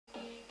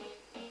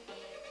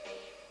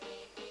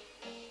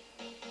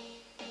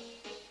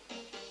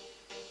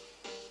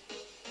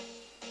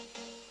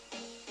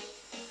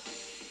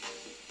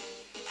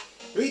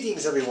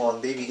Greetings everyone,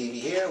 Davey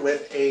here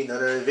with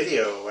another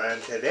video, and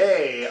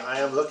today I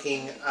am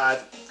looking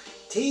at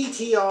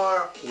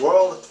TTR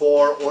World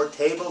Tour or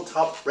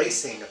Tabletop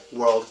Racing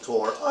World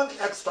Tour on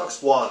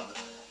Xbox One.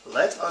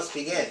 Let us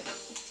begin.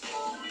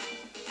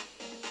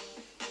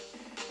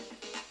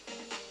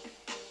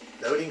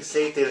 Loading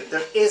save data.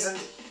 There isn't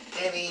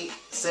any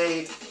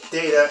saved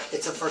data,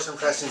 it's a first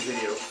impressions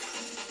video.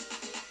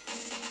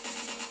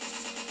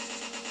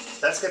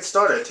 Let's get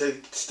started. To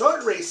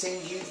start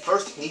racing, you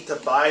first need to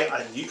buy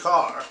a new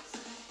car.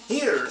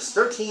 Here's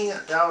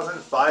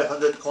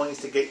 13,500 coins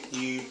to get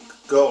you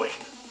going.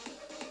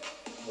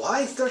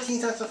 Why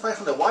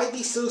 13,500? Why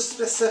be so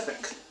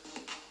specific?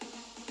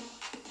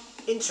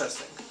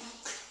 Interesting.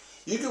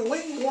 You can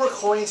win more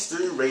coins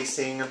through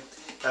racing.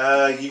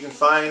 You can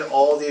find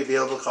all the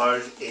available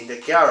cars in the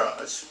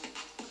garage.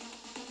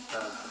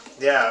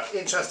 Yeah,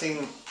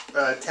 interesting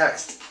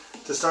text.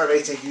 To start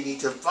racing, you need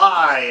to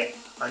buy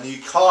a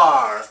new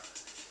car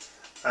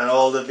and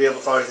all the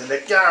available cars in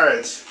the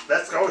garage.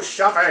 Let's go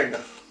shopping.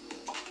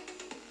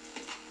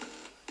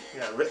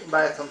 Yeah, written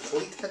by a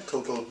complete and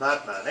total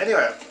madman.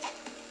 Anyway.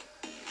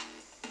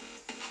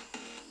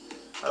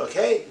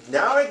 Okay,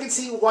 now I can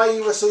see why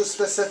you were so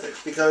specific,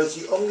 because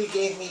you only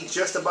gave me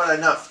just about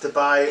enough to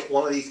buy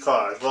one of these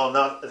cars. Well,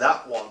 not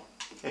that one.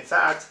 In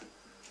fact,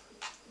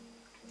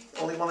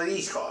 only one of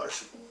these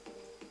cars.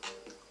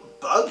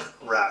 Bug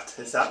Rat,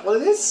 is that what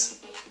it is?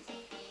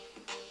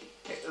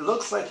 It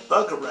looks like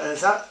Bug Rat.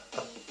 Is that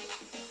a...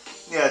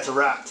 Yeah, it's a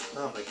rat.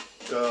 Oh my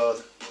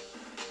god.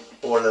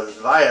 Or the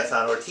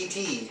Leviathan, or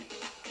TT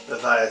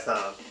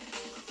Leviathan.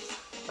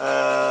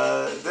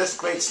 This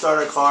great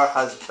starter car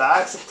has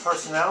bags of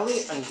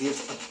personality and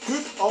gives a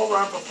good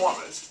all-round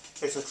performance.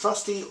 It's a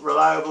trusty,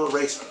 reliable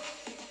racer.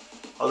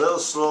 A little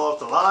slow off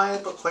the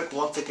line, but quick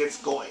once it gets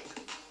going.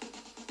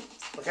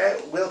 Okay,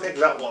 we'll pick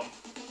that one.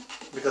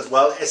 Because,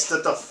 well, it's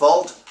the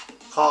default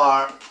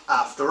car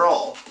after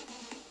all.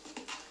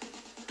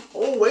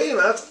 Oh, wait a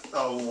minute.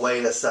 Oh,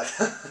 wait a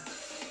second.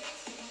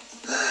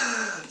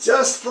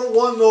 Just for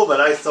one moment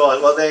I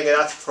thought, well, dang it,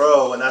 that's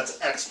pro and that's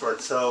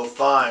expert, so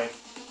fine.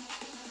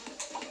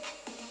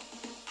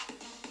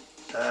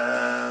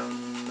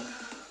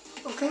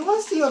 Okay,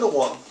 what's the other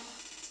one?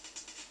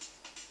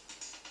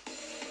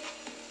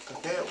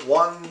 Okay,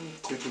 1,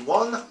 2, 2,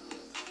 1.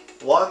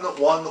 1,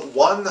 1,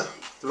 1,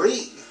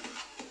 3.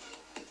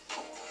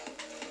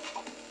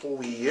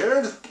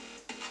 Weird.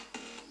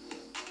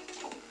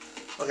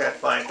 Okay,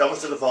 fine. That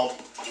was the default.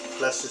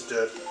 Let's just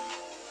do it.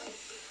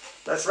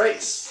 Let's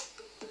race.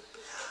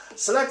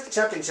 Select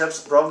championships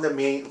from the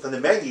menu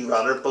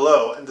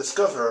below and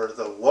discover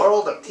the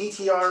world of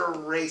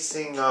TTR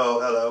Racing. Oh,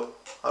 hello.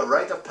 A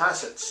rite of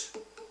passage.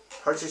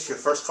 Purchase your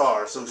first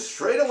car, so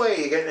straight away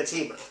you get an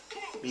achievement.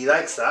 Me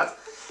likes that.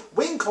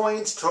 Win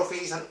coins,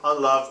 trophies, and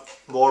unlock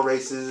more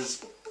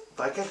races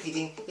by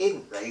competing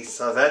in race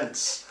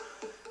events.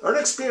 Earn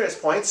experience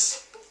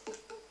points,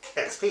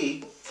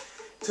 XP,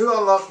 to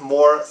unlock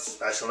more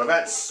special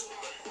events.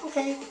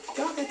 Okay,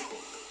 got it.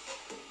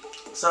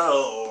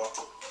 So,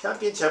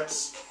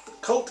 championships,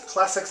 Cult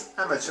Classics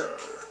Amateur,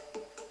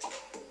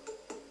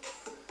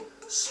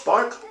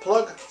 Spark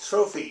Plug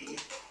Trophy,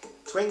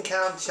 Twin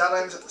Cam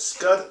Challenge,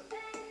 Scud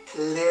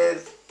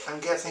Lid,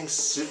 I'm guessing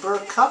Super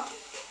Cup?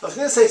 I was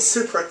going to say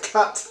Super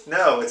Cut.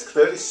 No, it's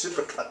clearly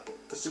Super Cut.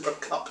 The Super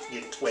Cup,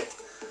 you twit.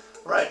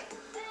 Right.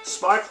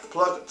 Spark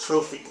Plug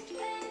Trophy.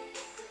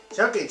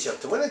 Championship.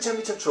 To win a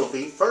championship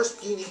trophy,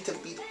 first you need to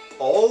beat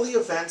all the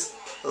events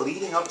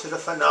leading up to the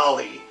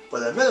finale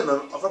with a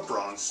minimum of a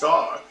bronze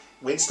star.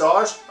 Win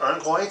stars, earn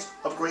coins,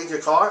 upgrade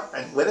your car,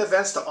 and win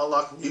events to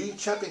unlock new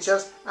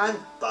championships and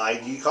buy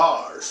new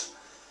cars.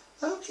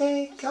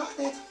 Okay, got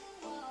it.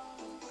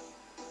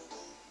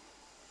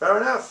 Fair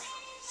enough.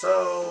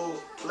 So,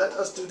 let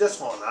us do this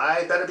one.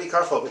 I better be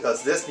careful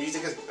because this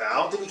music is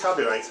bound to be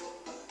copyright.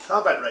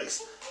 Combat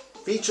Race.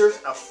 Features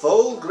a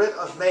full grid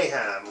of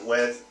mayhem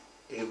with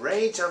a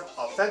range of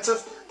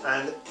offensive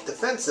and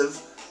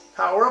defensive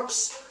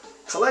power-ups.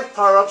 Collect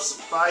power-ups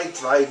by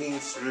driving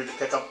through the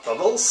pickup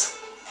bubbles.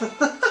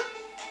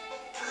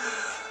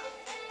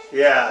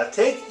 Yeah,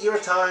 take your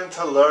time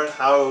to learn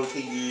how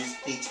to use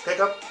each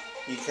pickup.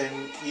 You can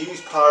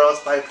use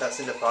power-ups by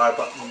pressing the power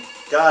button.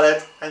 Got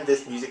it, and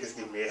this music is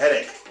giving me a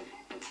headache.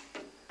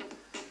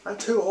 I'm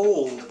too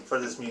old for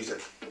this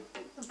music.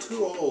 I'm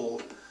too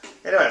old.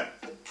 Anyway.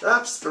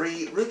 Laps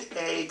 3, Route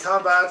A,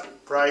 combat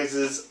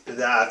prizes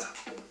that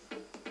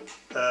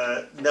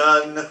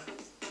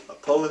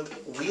non-opponent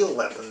wheel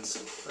weapons.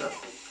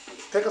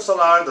 Pickups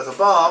allowed, there's a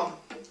bomb,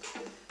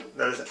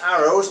 there's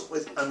arrows,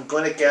 which I'm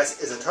going to guess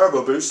is a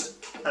turbo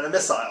boost, and a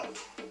missile.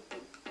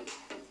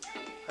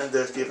 And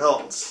there's the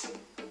opponents.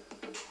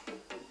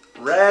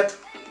 Red,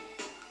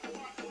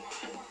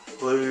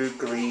 blue,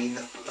 green,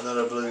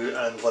 another blue,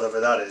 and whatever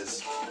that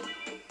is.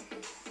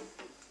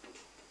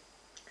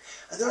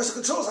 And there's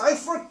the controls. I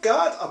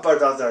forgot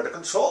about that there. The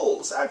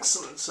controls.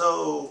 Excellent.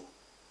 So,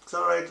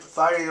 accelerate,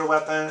 fire your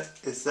weapon.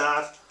 Is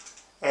that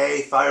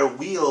a fire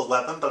wheel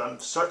weapon? But I'm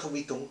certain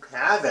we don't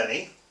have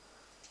any.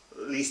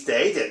 At least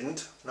they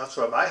didn't. Not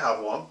sure if I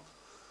have one.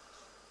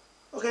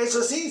 Okay, so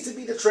it seems to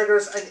be the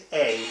triggers an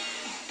A.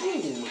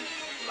 Ooh,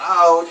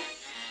 loud.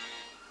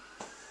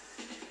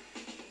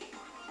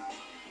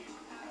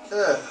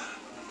 Ugh.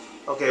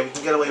 Okay, we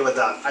can get away with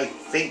that. I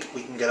think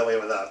we can get away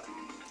with that.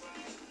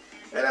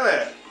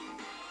 Anyway,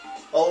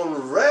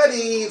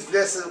 already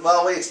this is,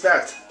 well, we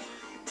expect.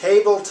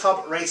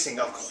 Tabletop racing.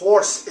 Of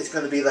course it's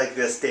going to be like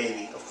this,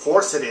 Davey. Of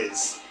course it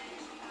is.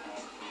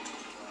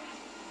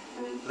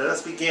 Let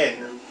us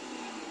begin.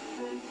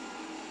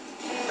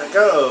 Now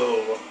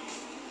go.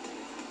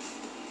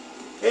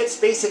 It's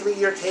basically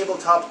your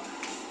tabletop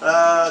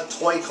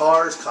toy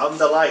cars come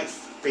to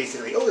life,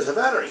 basically. Oh, there's a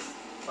battery.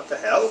 What the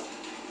hell?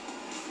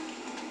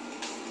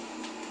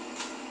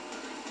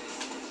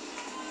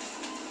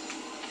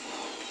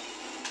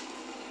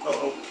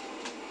 Uh-oh.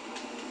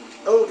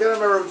 Oh, get on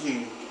my road,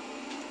 you.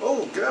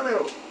 Oh, get on my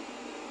road.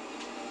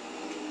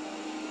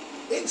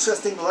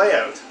 Interesting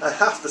layout, I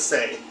have to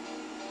say.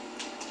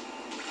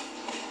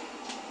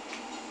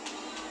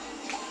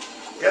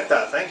 Get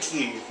that, thank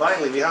you.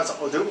 Finally, we have some.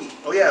 Oh, do we?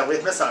 Oh, yeah, we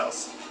have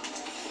missiles.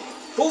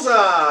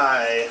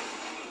 Bullseye!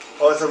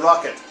 Oh, it's a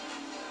rocket.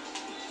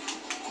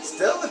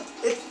 Still,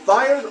 it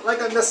fired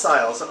like a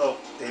missile. So, oh,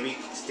 Davey,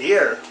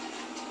 steer.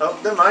 Oh,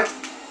 never mind.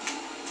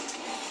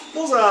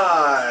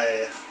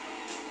 Bullseye!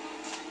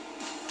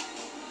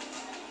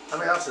 How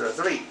many options are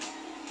there? 3.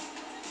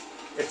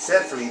 It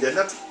said 3,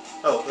 didn't it?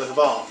 Oh, there's a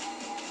bomb.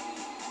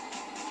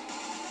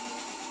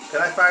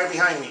 Can I fire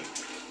behind me?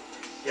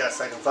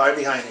 Yes, I can fire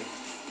behind me.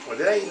 Or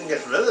did I even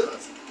get rid of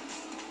it?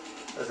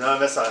 There's no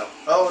missile.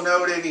 Oh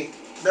no, Davey.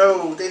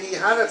 No, Davey, you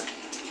had it.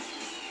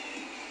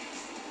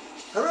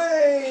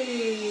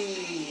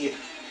 Hooray!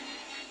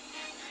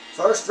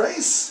 First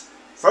race.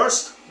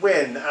 First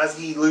win as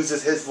he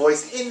loses his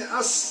voice in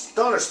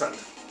astonishment.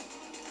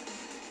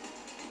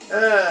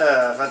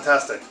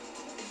 Fantastic.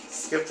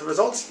 Skip the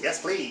results? Yes,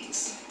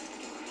 please.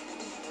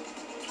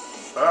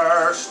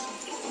 First.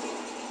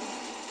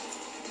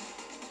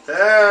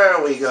 There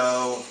we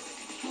go.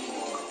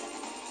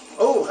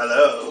 Oh,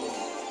 hello.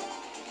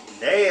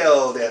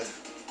 Nailed it.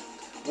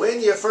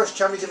 Win your first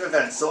championship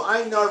event. So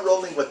I'm now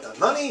rolling with the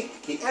money,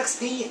 the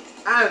XP,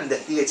 and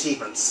the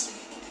achievements.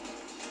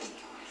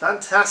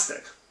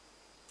 Fantastic.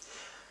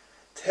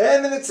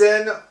 10 minutes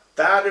in,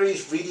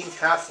 battery's reading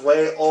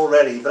halfway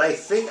already, but I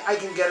think I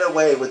can get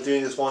away with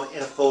doing this one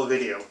in a full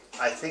video.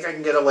 I think I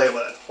can get away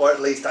with it, or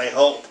at least I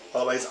hope.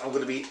 Otherwise I'm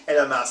going to be in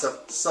a massive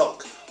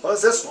sulk. What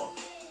is this one?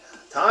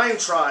 Time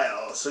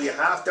trial. So you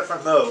have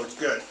different modes.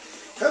 Good.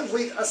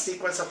 Complete a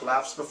sequence of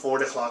laps before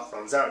the clock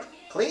runs out.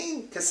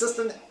 Clean,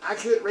 consistent,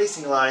 accurate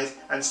racing lines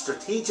and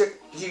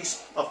strategic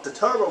use of the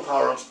turbo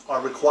power-ups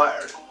are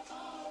required.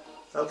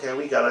 Okay,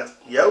 we got it.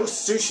 Yo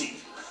Sushi.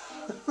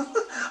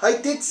 I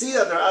did see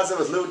that there as I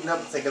was loading up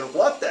and thinking,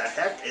 what the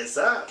heck is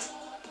that?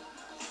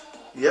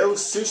 Yo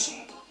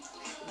Sushi.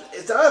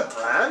 Is that a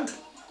brand?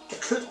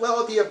 It could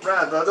well be a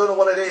brand, but I don't know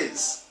what it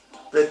is.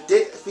 But it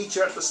did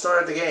feature at the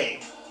start of the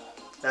game.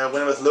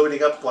 When I was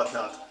loading up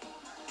whatnot.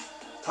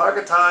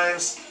 Target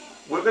times,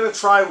 we're going to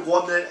try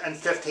 1 minute and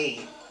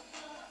 15.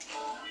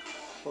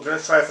 We're going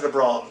to try for the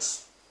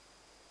bronze.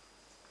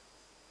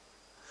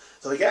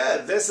 So yeah,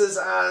 this is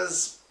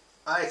as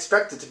I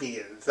expect it to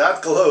be.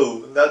 That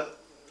globe, that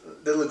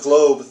little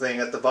globe thing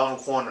at the bottom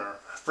corner,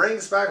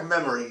 brings back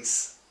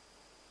memories.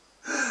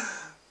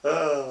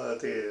 Oh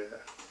dear.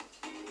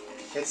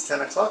 It's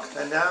 10 o'clock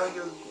and now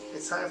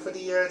it's time for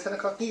the 10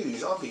 o'clock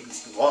news on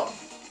BBC One.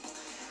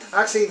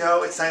 Actually,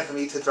 no, it's time for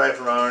me to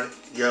drive around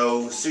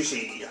Yo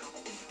Sushi.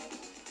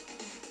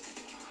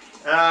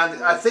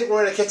 And I think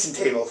we're at a kitchen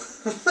table.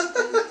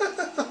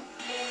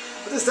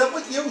 But is that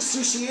what Yo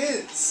Sushi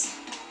is?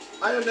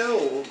 I don't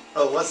know.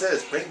 Oh, what's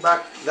this? Bring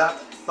back that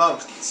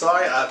funk.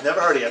 Sorry, I've never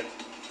heard of it.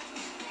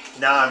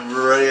 Now I'm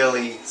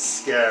really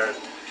scared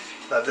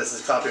that this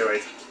is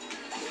copyright.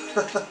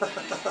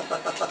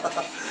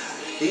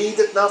 He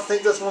did not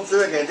think this one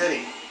through again, did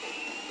he?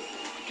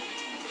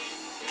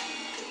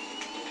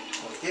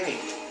 Gimme.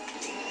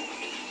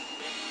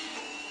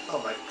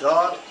 Oh my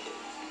god.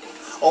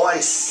 Oh, I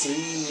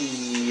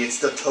see. It's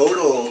the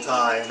total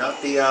time, not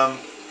the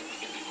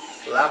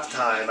lap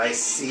time. I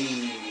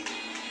see.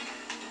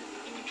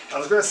 I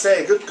was going to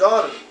say, good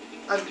god,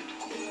 I'm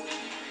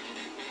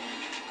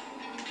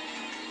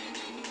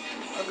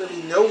going to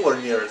be nowhere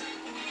near it.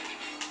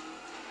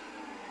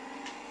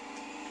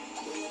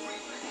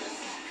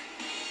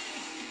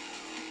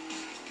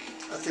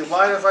 Actually,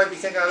 why don't I be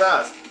thinking of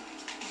that?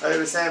 I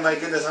was saying, my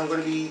goodness, I'm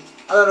going to be...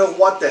 I don't know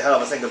what the hell I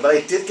was thinking, but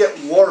I did get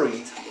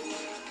worried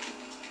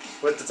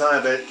with the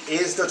time, but it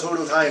is the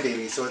total time,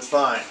 baby, so it's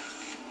fine.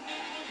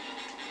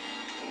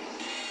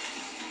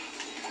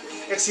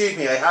 Excuse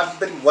me, I haven't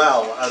been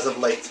well as of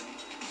late.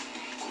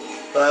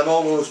 But I'm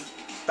almost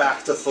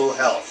back to full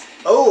health.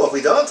 Oh, have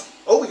we done it?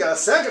 Oh, we got a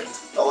second.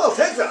 Oh, I'll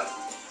take that.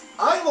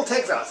 I will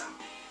take that.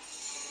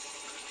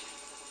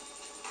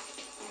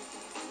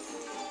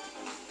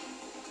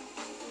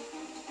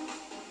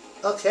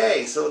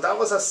 Okay, so that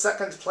was a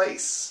second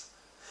place.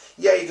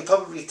 Yeah, you can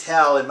probably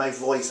tell in my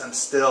voice I'm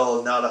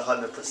still not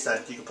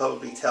 100%. You can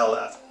probably tell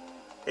that.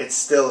 It's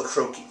still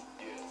croaky.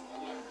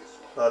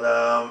 But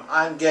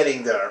I'm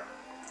getting there.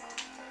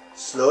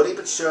 Slowly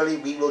but surely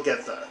we will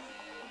get there.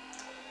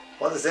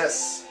 What is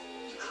this?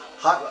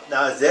 Hot.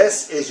 Now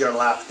this is your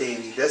lap,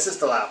 Davey. This is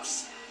the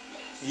laps.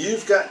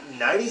 You've got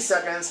 90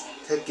 seconds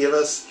to give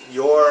us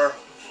your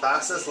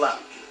fastest lap.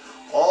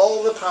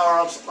 All the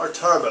power-ups are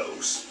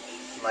turbos,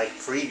 like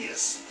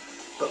previous.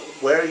 But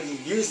where you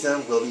use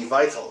them will be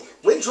vital.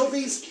 Win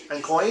trophies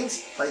and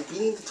coins by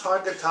beating the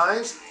target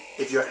times.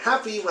 If you're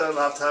happy with a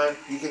lap time,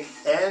 you can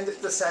end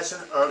the session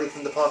early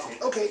from the bottom.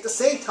 Okay, at the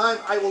same time,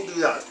 I will do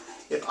that.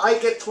 If I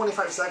get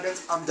 25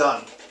 seconds, I'm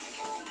done.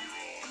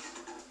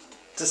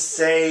 To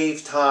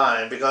save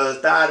time, because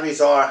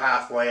batteries are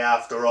halfway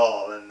after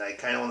all, and I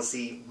kind of want to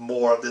see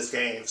more of this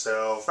game.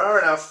 So, fair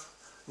enough.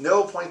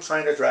 No point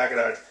trying to drag it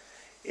out.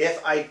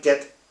 If I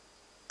get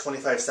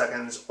 25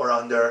 seconds or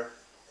under,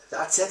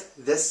 that's it.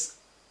 This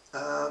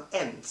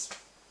ends.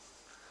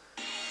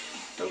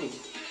 Ooh.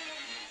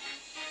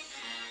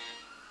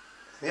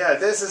 Yeah,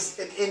 this is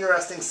an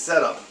interesting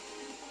setup.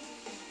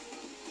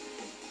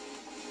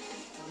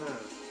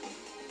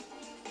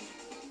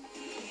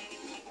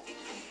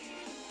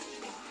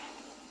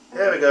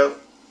 There we go.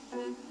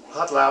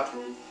 Hot lap.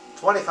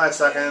 25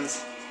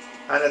 seconds.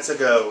 And it's a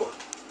go.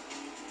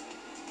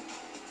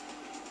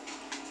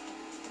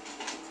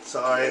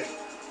 Sorry.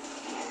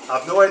 I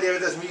have no idea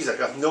this music.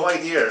 I have no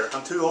idea.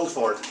 I'm too old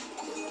for it.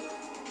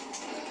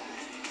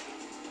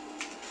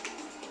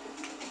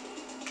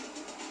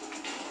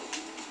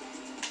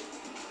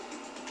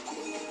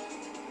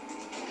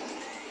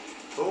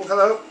 Oh,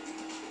 hello.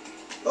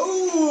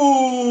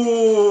 Oh!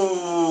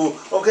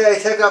 Okay, I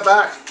take that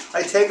back.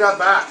 I take that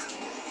back.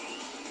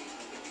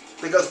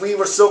 Because we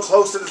were so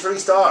close to the 3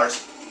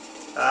 stars.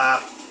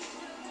 I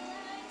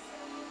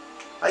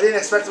didn't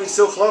expect to be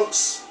so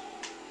close.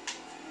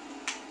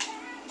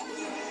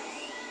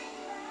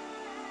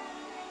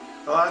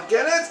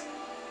 Get it?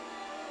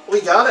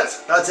 We got it.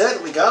 That's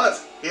it. We got it.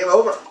 Game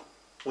over.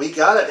 We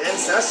got it. End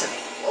session.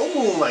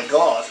 Oh my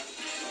god.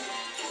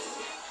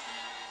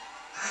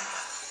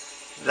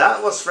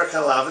 That was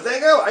frickin' lava. There you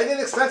go. I didn't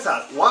expect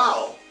that.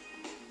 Wow.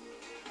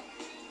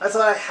 I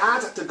thought I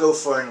had to go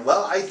for it, and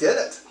well, I did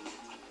it.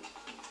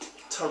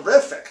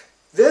 Terrific.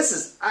 This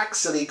is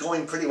actually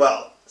going pretty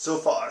well so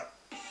far.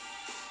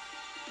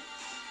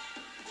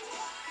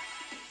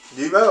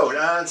 New mode,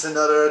 and it's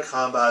another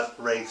combat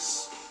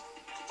race.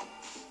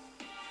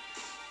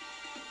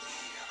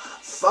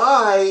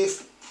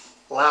 5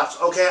 laps.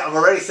 Okay, I'm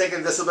already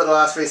thinking this will be the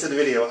last race of the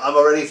video. I'm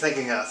already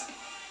thinking that.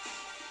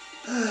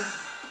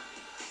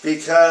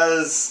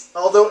 Because,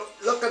 although,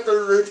 look at the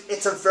route,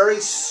 it's a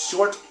very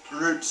short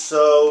route,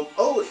 so...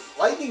 Oh,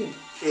 lightning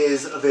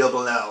is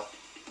available now.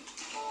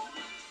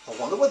 I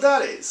wonder what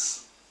that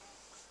is.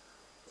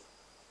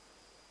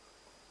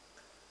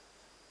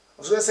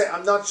 I was going to say,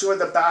 I'm not sure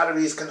the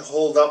batteries can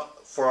hold up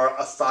for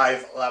a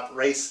 5-lap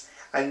race,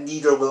 and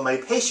neither will my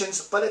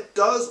patience, but it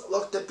does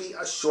look to be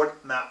a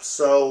short map,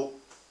 so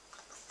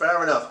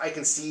fair enough. I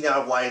can see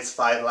now why it's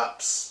 5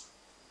 laps.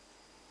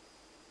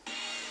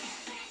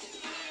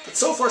 But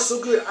so far so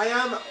good. I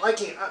am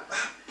liking it.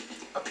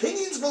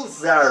 Opinions will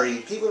vary.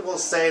 People will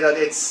say that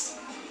it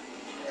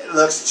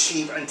looks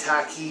cheap and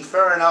tacky.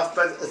 Fair enough,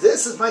 but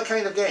this is my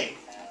kind of game.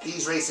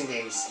 These racing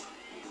games.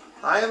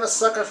 I am a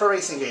sucker for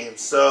racing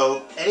games,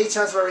 so any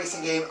chance for a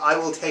racing game, I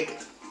will take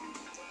it.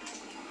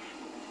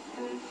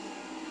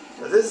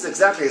 But this is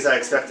exactly as I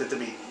expected it to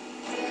be.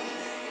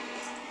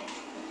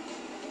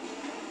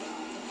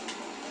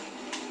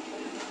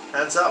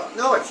 Hands up.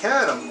 No, I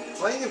can't. I'm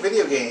playing a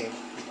video game,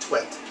 you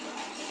twit.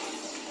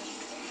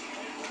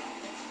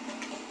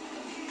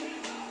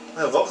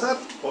 What was that?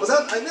 What was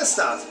that? I missed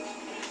that.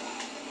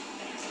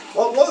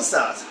 What was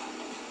that?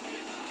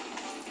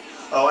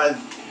 Oh, and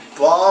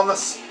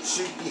bombs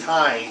shoot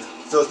behind.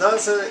 So it's not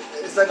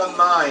it's like a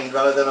mine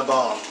rather than a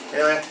bomb.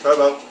 Anyway,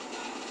 turbo.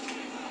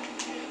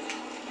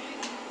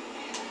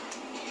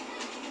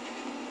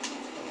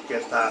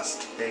 Get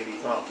past, baby.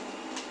 Come on.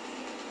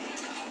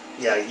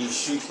 Yeah, you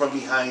shoot from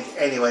behind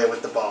anyway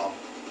with the bomb.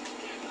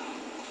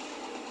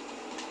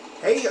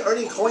 Hey, you're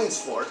earning coins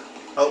for it.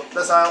 Oh,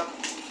 that's out.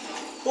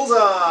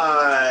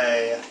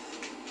 Bullseye!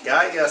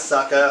 Got ya,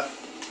 sucker.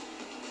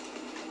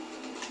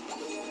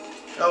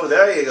 Oh,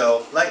 there you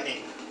go.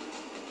 Lightning.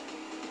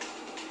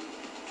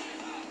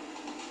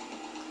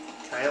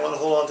 I want to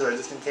hold on to it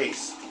just in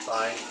case.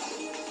 Fine.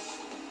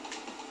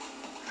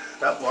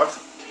 That worked.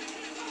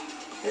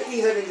 It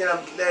means I can get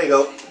a, there you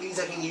go. It means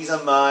I can use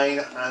a mine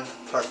and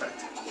perfect.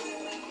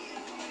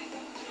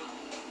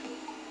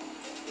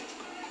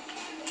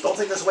 Don't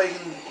think this way you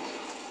can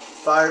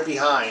fire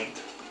behind.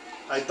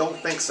 I don't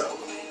think so.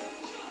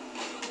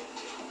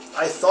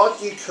 I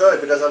thought you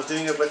could because I was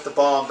doing it with the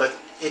bomb, but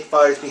it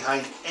fires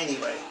behind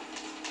anyway.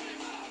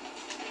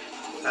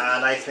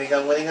 And I think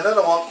I'm winning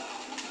another one.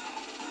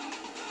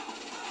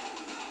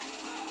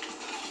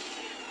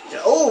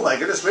 Yeah, oh my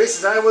goodness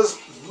gracious, I was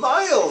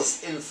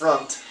miles in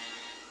front.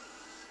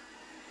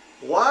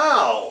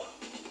 Wow.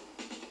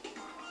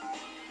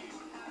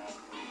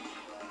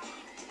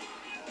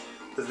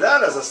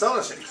 That is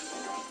astonishing.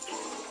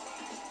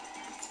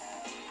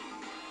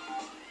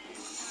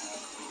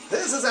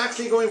 This is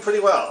actually going pretty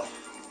well.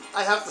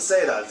 I have to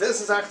say that.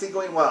 This is actually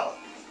going well.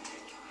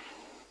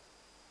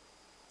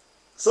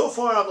 So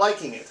far I'm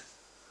liking it.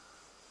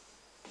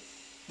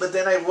 But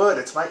then I would.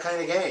 It's my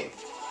kind of game.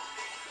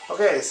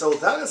 Okay, so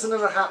that is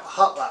another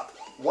hot lap.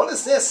 What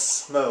is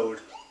this mode?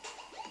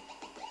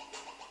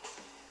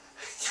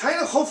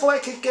 Kind of hopeful I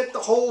could get the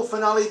whole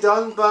finale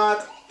done,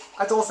 but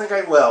I don't think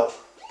I will.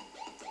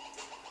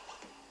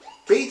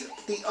 Beat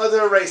the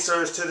other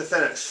racers to the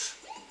finish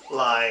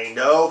line.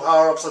 No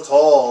power-ups at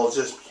all.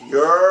 Just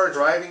pure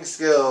driving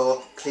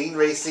skill. Clean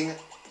racing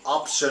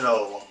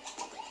optional.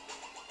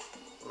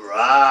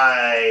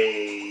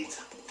 Right.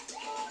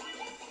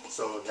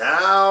 So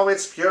now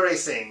it's pure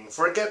racing.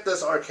 Forget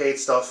this arcade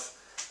stuff.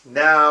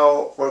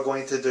 Now we're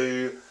going to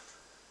do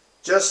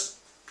just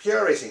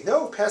pure racing.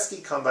 No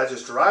pesky combat,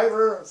 just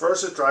driver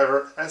versus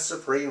driver and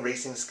supreme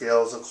racing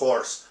skills, of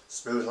course.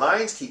 Smooth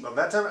lines, keep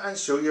momentum, and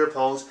show your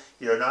opponents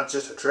you're not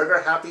just a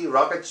trigger-happy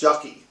rocket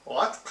jockey.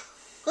 What?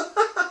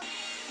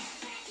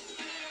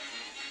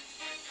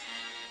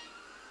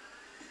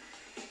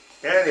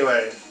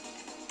 Anyway.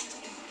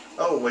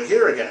 Oh, we're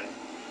here again.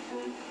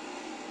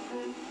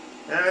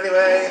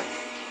 Anyway.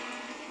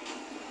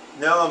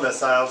 No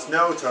missiles,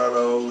 no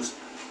turbos.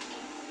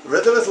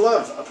 Rhythm is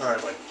love,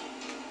 apparently.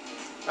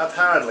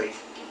 Apparently.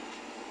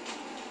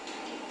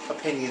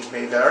 Opinions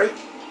may vary.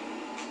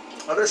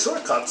 Are there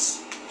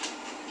shortcuts?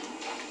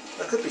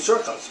 There could be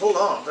shortcuts. Hold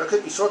on. There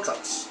could be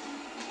shortcuts.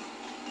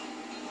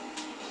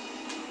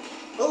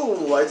 Oh,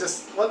 what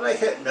did I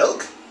hit?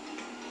 Milk?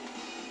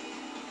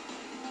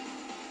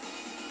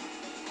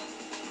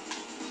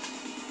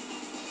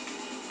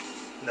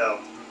 No,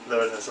 there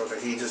was no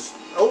shortcut. He just...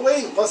 Oh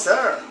wait, what's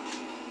there?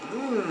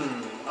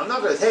 I'm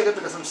not going to take it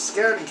because I'm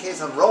scared in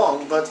case I'm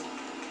wrong, but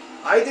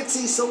I did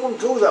see someone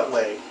go that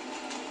way.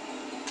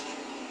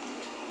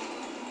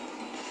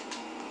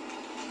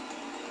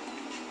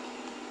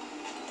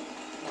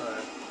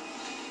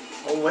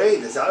 Oh wait,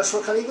 is that a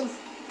shortcut even?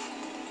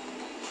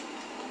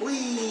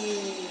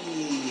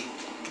 Whee!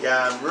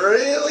 Yeah, I'm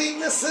really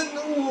missing.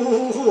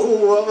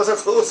 Ooh, that was a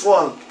close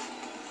one.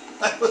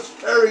 I was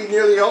very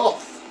nearly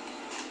off.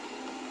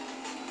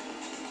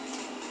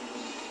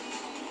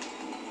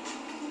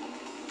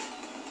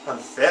 I'm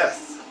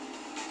fifth.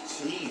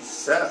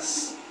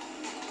 Jesus.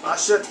 I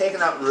should have taken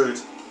that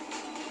route.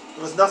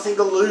 There was nothing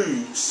to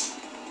lose.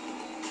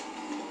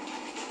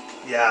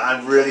 Yeah,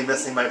 I'm really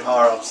missing my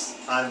power-ups.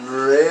 I'm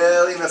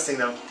really missing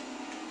them.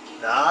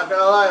 Not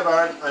gonna lie,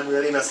 Bart. I'm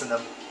really missing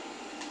them.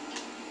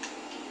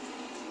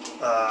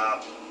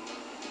 That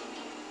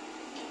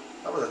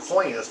was a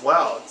coin as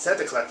well. It said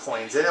to collect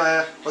coins.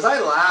 Anyway, was I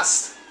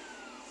last?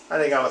 I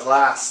think I was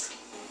last.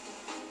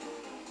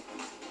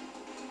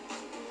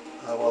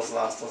 I was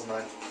last, wasn't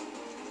I?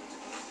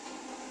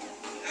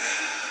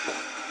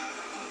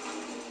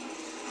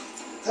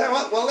 Tell you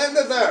what, we'll end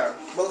it there.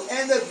 We'll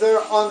end it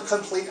there on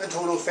complete and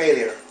total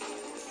failure.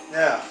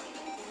 Yeah.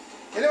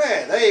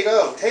 Anyway, there you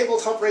go.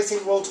 Tabletop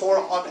Racing World Tour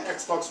on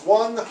Xbox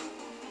One.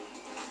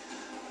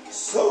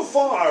 So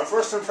far,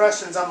 first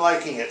impressions, I'm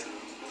liking it.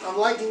 I'm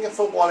liking it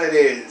for what it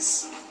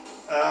is.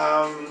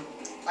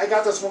 I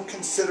got this one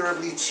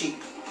considerably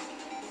cheap.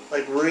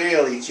 Like,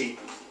 really cheap.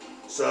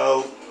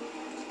 So,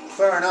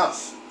 fair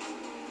enough.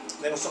 I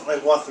think it was something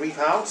like, what,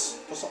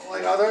 £3? Or something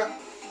like that there?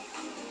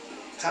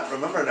 Can't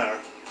remember now.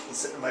 It's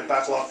sitting in my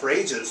backlog for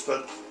ages,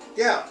 but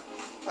yeah.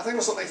 I think it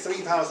was something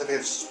like £3 I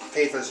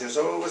paid for this here,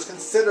 so it was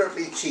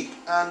considerably cheap.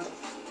 And,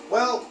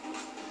 well,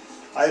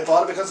 I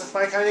bought it because it's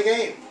my kind of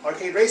game,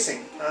 arcade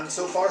racing, and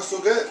so far so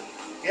good.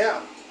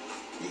 Yeah.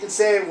 You can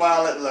say,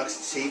 well, it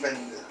looks cheap, and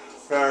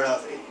fair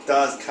enough, it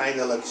does kind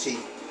of look cheap.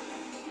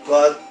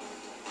 But,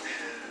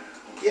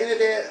 at the end of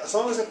the day, as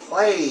long as it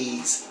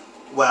plays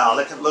well,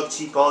 it can look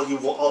cheap all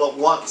at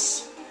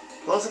once.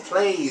 As long as it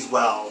plays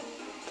well,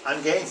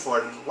 I'm game for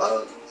it, and,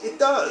 well, it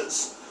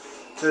does,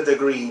 to a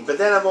degree. But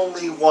then I'm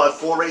only, what,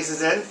 4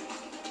 races in?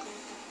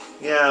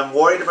 Yeah, I'm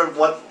worried about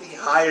what the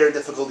higher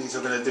difficulties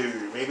are going to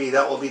do. Maybe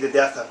that will be the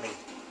death of me.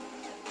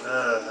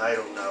 I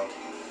don't know.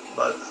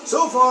 But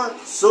so far,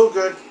 so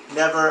good,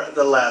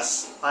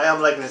 nevertheless. I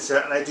am liking this here,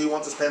 and I do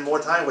want to spend more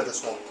time with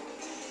this one.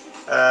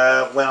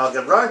 When I'll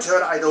get around to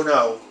it, I don't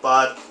know.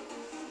 But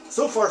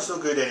so far, so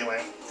good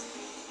anyway.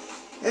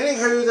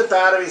 Anywho, the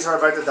batteries are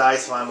about to die,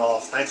 so I'm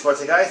off. Thanks for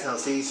watching, guys, and I'll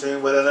see you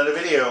soon with another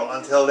video.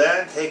 Until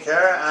then, take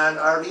care, and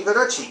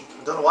arrivederci.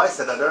 I don't know why I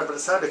said that there, but it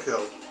sounded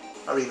cool.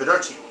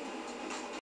 Arrivederci.